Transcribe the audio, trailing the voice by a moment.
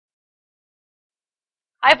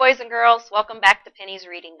Hi, boys and girls. Welcome back to Penny's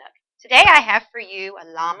Reading Nook. Today I have for you a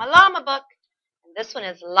Llama Llama book. And this one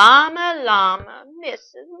is Llama Llama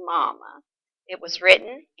Misses Mama. It was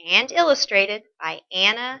written and illustrated by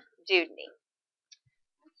Anna Dewdney.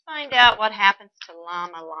 Let's find out what happens to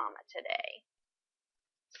Llama Llama today.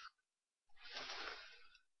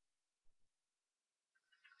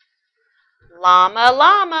 Llama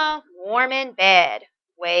Llama, warm in bed.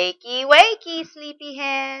 Wakey, wakey,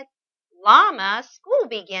 sleepyhead. Llama, school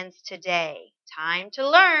begins today. Time to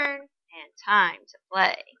learn and time to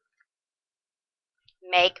play.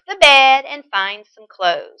 Make the bed and find some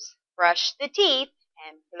clothes. Brush the teeth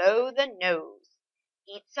and blow the nose.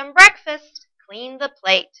 Eat some breakfast, clean the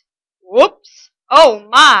plate. Whoops! Oh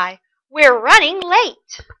my! We're running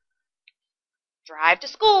late! Drive to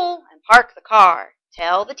school and park the car.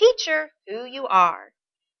 Tell the teacher who you are.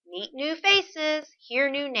 Meet new faces, hear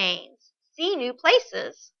new names, see new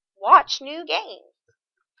places, watch new games.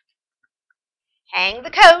 Hang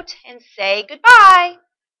the coat and say goodbye.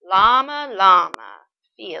 Llama Llama,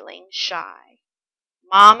 feeling shy.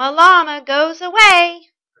 Mama Llama goes away.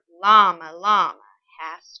 Llama Llama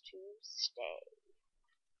has to stay.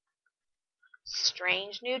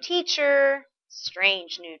 Strange new teacher,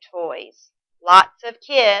 strange new toys. Lots of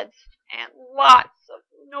kids and lots of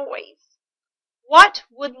noise. What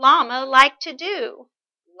would Llama like to do?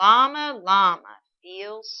 Llama Llama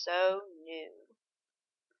feels so new.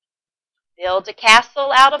 Build a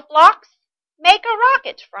castle out of blocks. Make a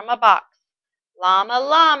rocket from a box. Llama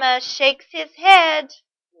Llama shakes his head.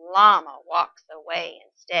 Llama walks away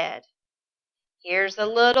instead. Here's a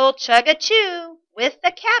little chug-a-chew with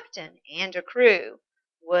a captain and a crew.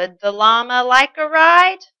 Would the llama like a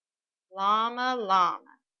ride? Llama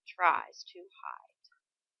Llama tries to hide.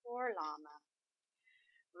 Poor llama.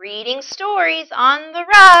 Reading stories on the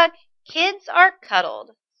rug. Kids are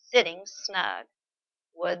cuddled, sitting snug.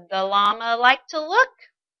 Would the llama like to look?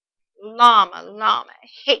 Llama Llama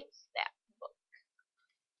hates that book.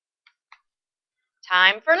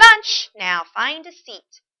 Time for lunch. Now find a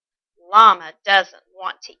seat. Llama doesn't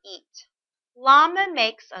want to eat. Llama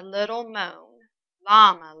makes a little moan.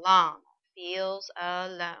 Llama Llama feels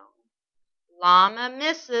alone. Llama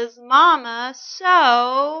misses Mama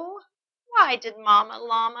so. Why did Mama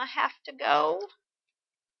Llama have to go?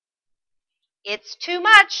 It's too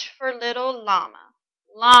much for little llama.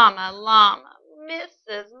 Llama Llama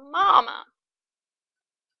misses Mama.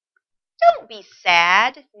 Don't be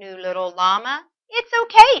sad, new little llama. It's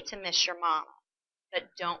okay to miss your mama. But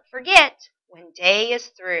don't forget, when day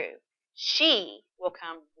is through, she will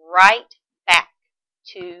come right back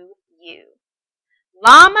to you.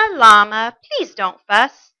 Llama Llama, please don't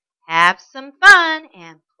fuss. Have some fun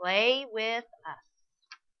and play with us.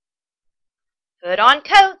 Put on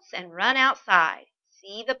coats and run outside.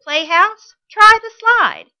 See the playhouse? Try the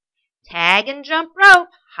slide. Tag and jump rope,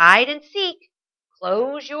 hide and seek.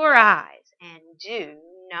 Close your eyes and do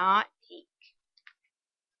not peek.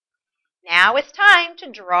 Now it's time to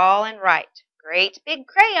draw and write. Great big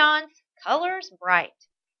crayons, colors bright.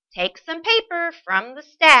 Take some paper from the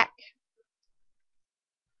stack.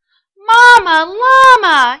 Mama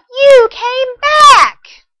Llama, you came back!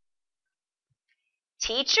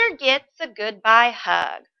 Teacher gets a goodbye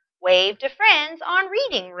hug. Wave to friends on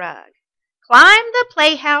reading rug. Climb the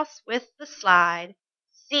playhouse with the slide.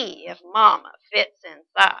 See if Mama fits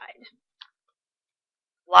inside.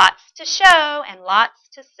 Lots to show and lots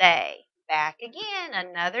to say. Back again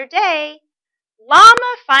another day.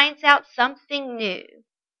 Llama finds out something new.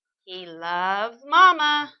 He loves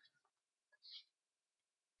Mama.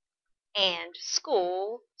 And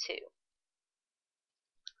school too.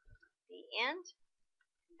 The end.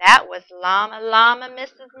 That was Llama Llama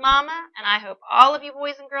Misses Mama, and I hope all of you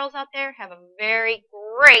boys and girls out there have a very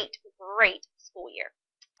great school year.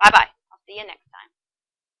 Bye-bye. I'll see you next time.